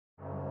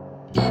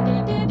Look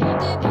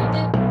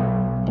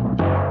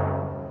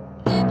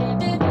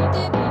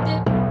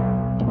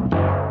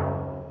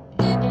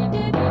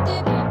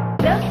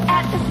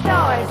at the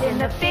stars in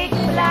the big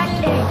black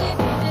ink.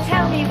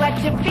 Tell me what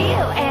you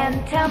feel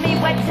and tell me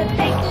what you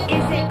think.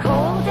 Is it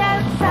cold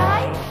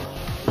outside?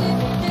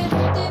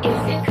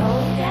 Is it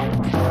cold out?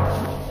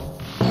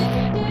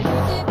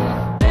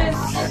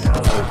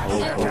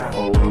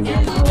 This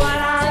is what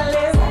I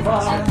live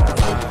for.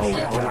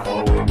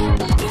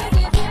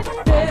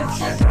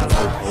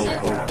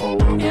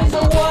 This is a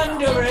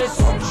wondrous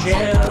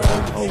chill.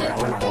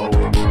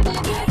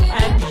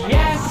 And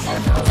yes,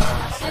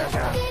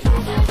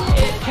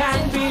 it can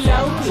be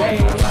lonely.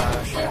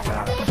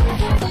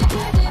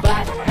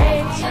 But hey,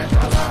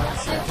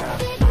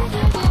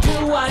 do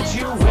what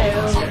you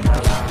will.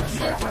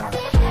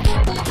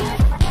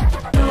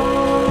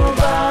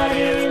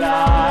 Nobody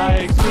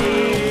likes me,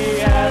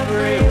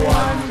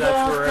 everyone's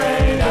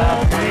afraid of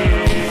me.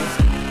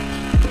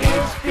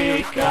 It's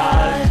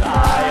because I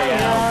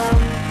am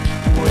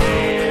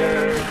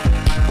weird.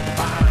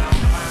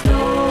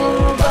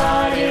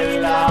 Nobody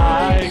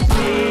likes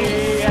me,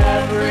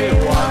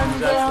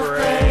 everyone's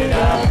afraid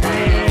of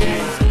me.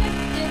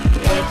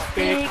 It's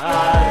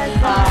because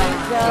I'm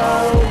so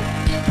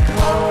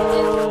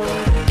cold.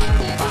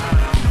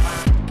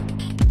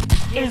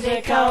 Is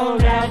it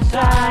cold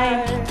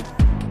outside?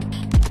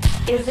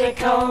 Is it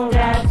cold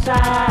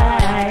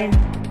outside?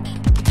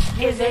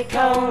 Is it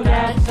cold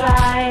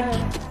outside?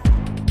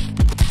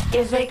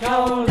 Is it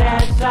cold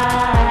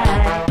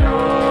outside?